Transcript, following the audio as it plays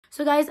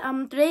So guys,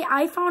 today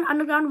I found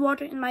underground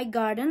water in my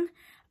garden.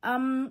 I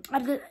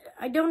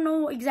don't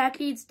know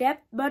exactly its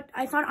depth, but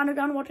I found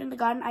underground water in the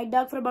garden. I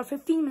dug for about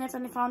 15 minutes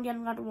and I found the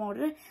underground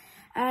water.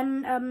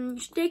 And you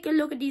should take a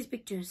look at these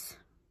pictures.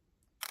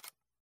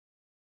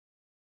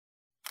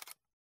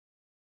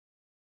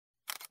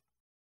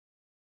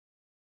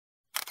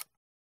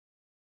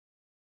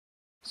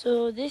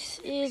 So this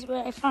is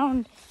where I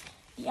found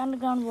the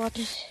underground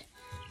water.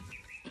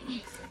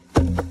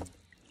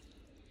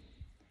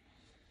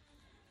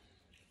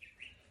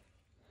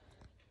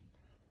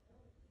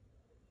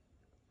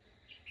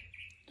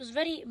 It was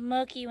very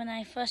murky when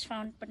I first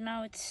found it, but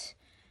now it's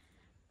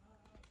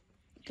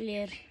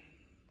clear.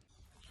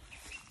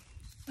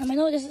 I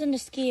know this isn't a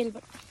scale,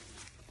 but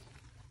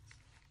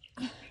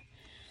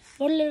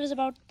bottle was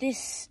about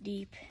this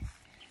deep.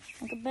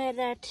 And compare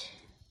that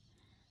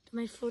to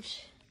my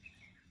foot.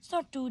 It's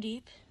not too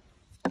deep,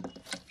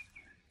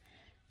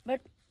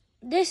 but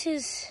this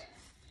is,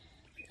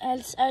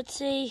 I'd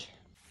say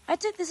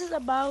this is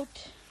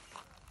about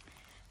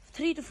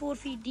 3 to 4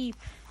 feet deep.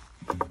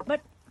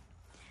 But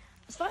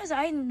as far as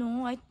I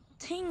know, I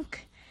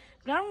think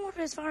groundwater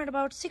is found at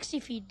about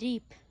 60 feet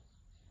deep.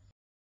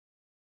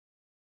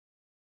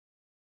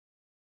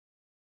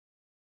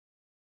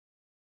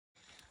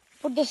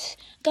 Put this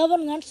cover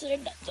on it so that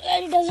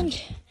it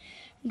doesn't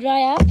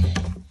dry up.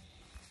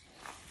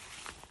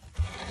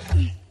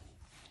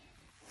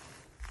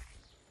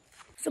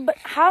 So, but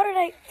how did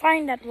I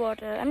find that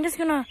water? I'm just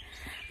gonna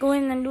go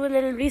in and do a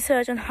little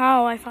research on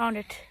how I found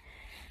it.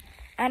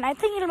 And I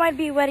think it might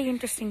be very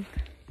interesting.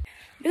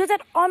 Because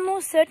that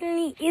almost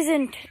certainly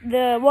isn't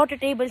the water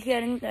table here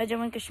in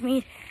Jammu and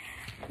Kashmir.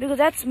 Because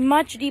that's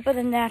much deeper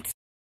than that.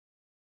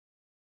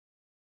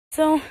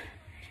 So,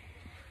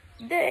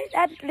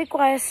 that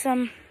requires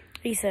some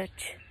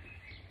research.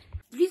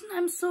 The reason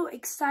I'm so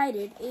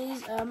excited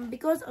is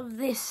because of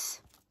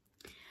this.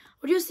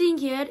 What you're seeing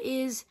here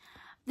is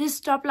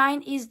this top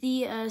line is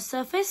the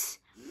surface,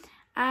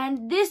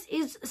 and this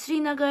is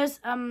Srinagar's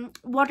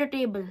water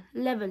table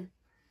level.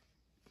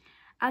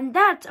 And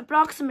that's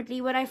approximately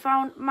where I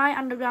found my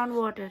underground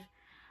water.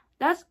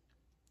 That's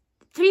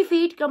 3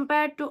 feet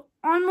compared to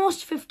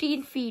almost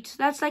 15 feet. So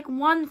that's like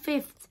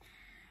 1/5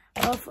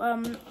 of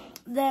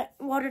the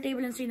water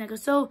table in Srinagar.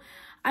 So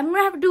I'm going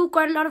to have to do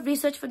quite a lot of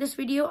research for this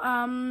video.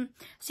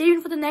 Stay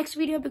tuned for the next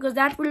video because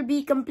that will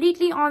be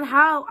completely on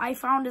how I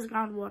found this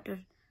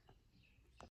groundwater.